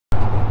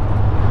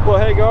Well,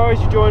 hey guys,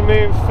 you join me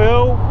and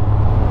Phil.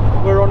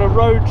 We're on a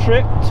road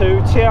trip to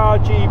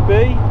TRGB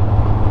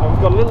and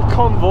we've got a little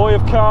convoy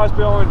of cars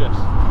behind us.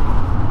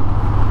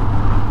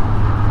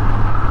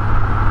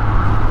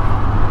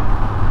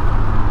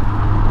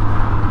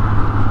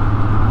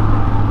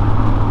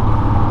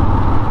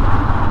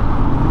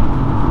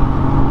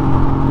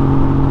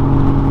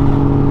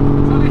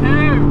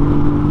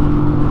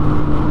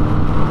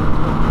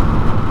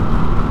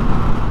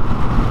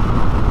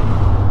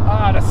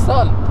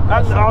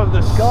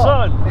 The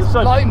sun. It's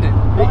blinding.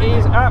 It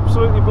is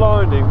absolutely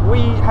blinding. We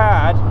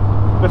had,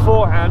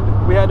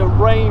 beforehand, we had a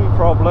rain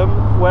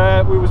problem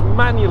where we was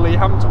manually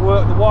having to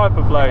work the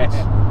wiper blades.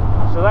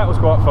 Yeah. So that was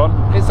quite fun.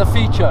 It's a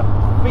feature.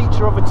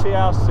 Feature of a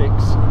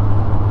TR6.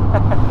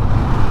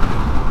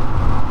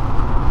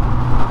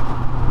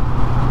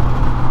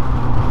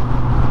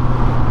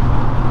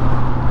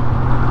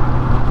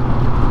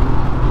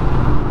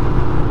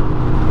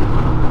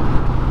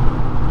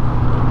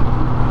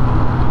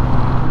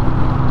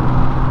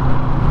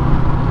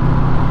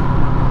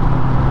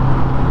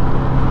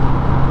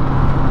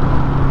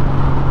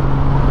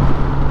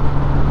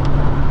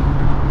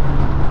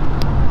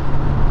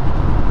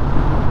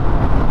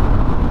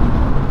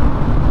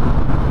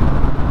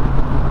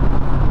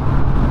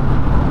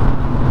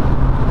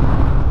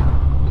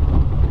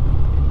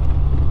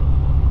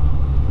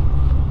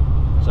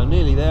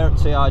 Nearly there at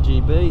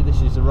TRGB.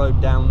 This is the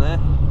road down there.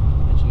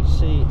 As you can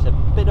see, it's a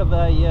bit of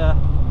a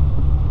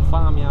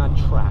farmyard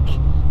track,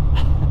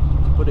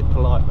 to put it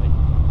politely.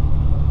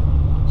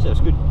 So it's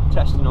good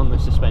testing on the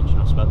suspension,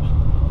 I suppose.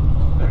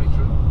 Very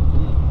true.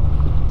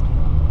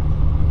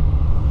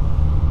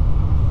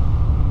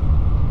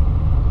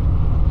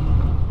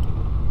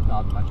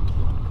 I'd imagine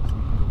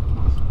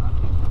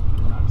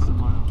it's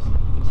somewhere else.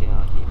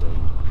 TRGB.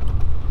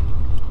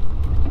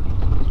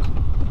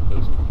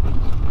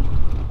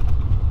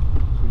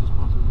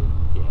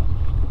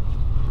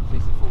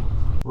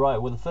 Right,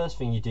 well the first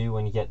thing you do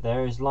when you get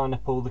there is line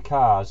up all the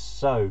cars.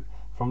 So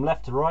from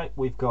left to right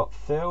we've got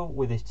Phil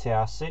with his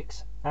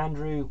TR6,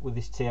 Andrew with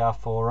his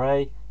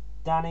TR4A,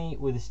 Danny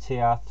with his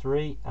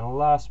TR3, and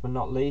last but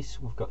not least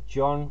we've got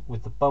John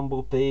with the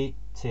Bumblebee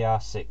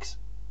TR6.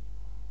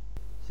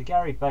 So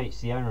Gary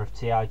Bates, the owner of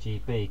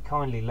TRGB,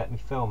 kindly let me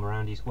film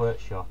around his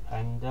workshop,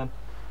 and the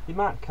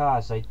amount of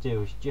cars they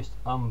do is just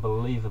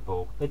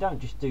unbelievable. They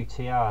don't just do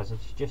TRs, as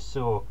you just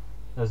saw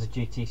there's a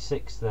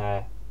GT6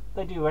 there.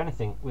 They do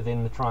anything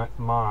within the Triumph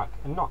mark,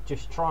 and not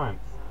just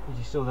Triumph. As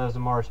you saw, there's a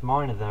Morris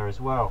Minor there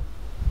as well.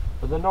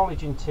 But the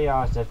knowledge in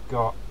TRs they've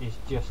got is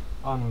just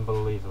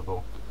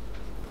unbelievable.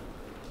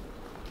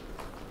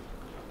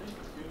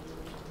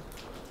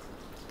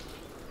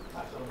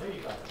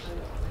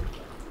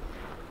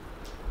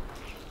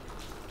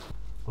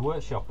 The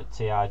workshop at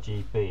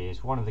TRGB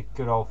is one of the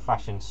good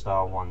old-fashioned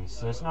style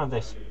ones. There's none of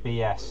this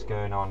BS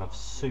going on of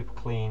super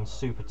clean,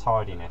 super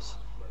tidiness.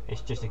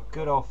 It's just a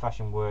good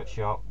old-fashioned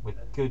workshop with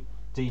good,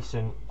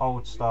 decent,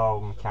 old-style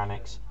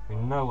mechanics who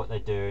know what they're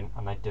doing,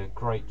 and they do a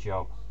great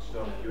job.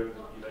 If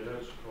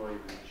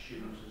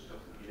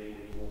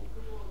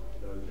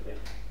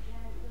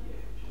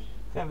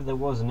ever there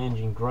was an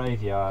engine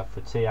graveyard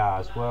for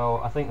TRs,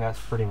 well, I think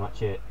that's pretty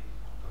much it.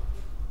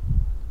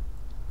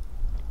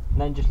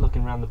 And then just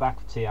looking around the back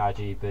of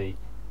TRGB,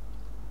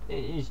 it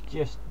is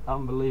just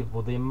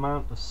unbelievable the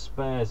amount of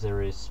spares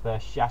there is. Spare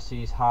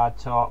chassis, hard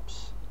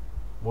tops,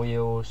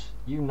 wheels,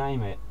 you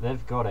name it,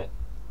 they've got it.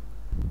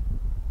 And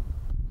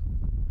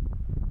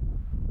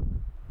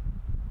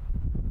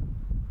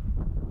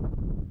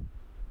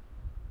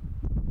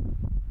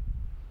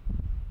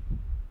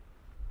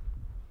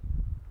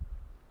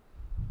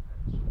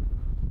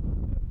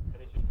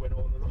it just went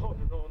on and on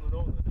and on and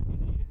on,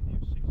 and in the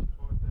end it was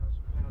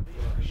 £65,000.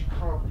 Because you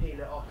can't peel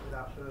it off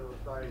without putting the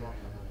foam off.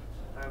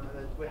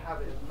 We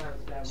have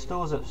it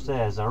Stores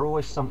upstairs are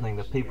always something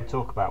that people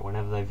talk about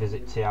whenever they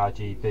visit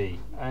TRGB,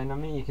 and I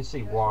mean you can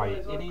see why.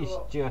 It is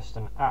just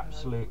an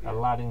absolute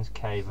Aladdin's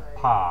cave of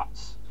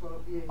parts.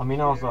 I mean,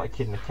 I was like a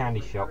kid in a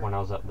candy shop when I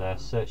was up there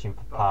searching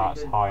for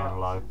parts high and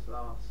low.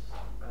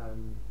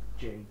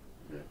 June,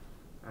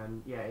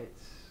 and yeah,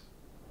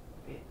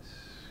 it's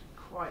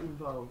quite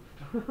involved.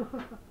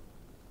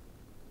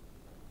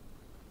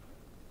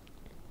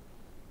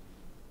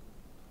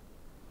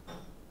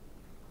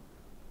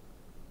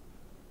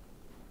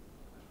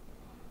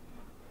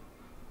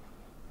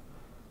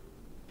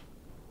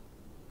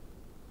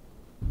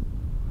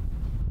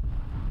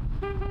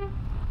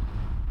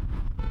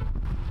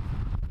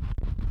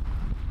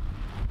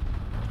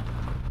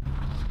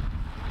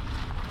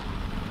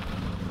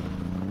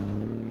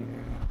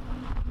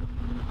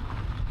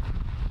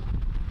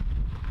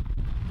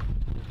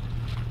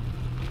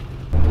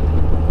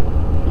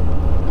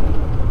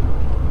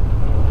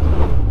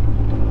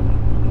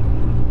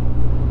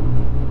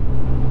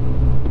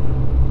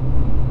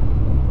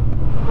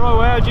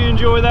 How'd you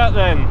enjoy that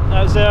then?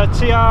 That's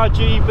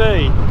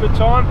TRGB. Good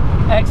time?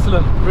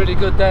 Excellent, really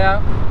good day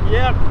out.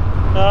 Yeah.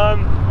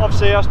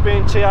 Obviously us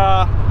being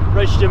TR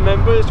registered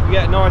members, we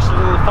get a nice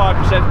little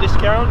 5%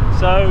 discount.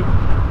 So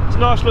it's a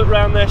nice look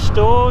around their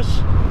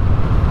stores.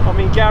 I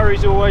mean,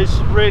 Gary's always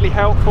really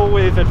helpful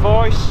with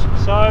advice,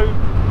 so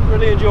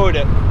really enjoyed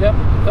it. Yep,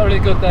 thoroughly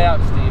good day out,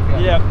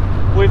 Steve. Yeah,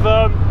 we've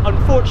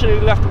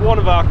unfortunately left one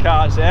of our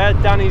cars there.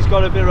 Danny's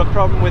got a bit of a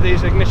problem with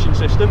his ignition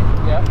system.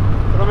 Yeah.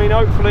 But I mean,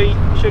 hopefully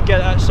should get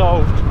that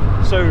solved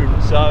soon,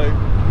 so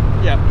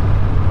yeah.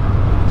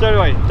 So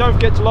anyway, don't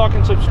forget to like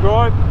and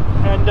subscribe,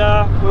 and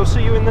we'll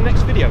see you in the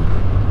next video.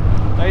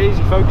 Take it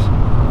easy, folks.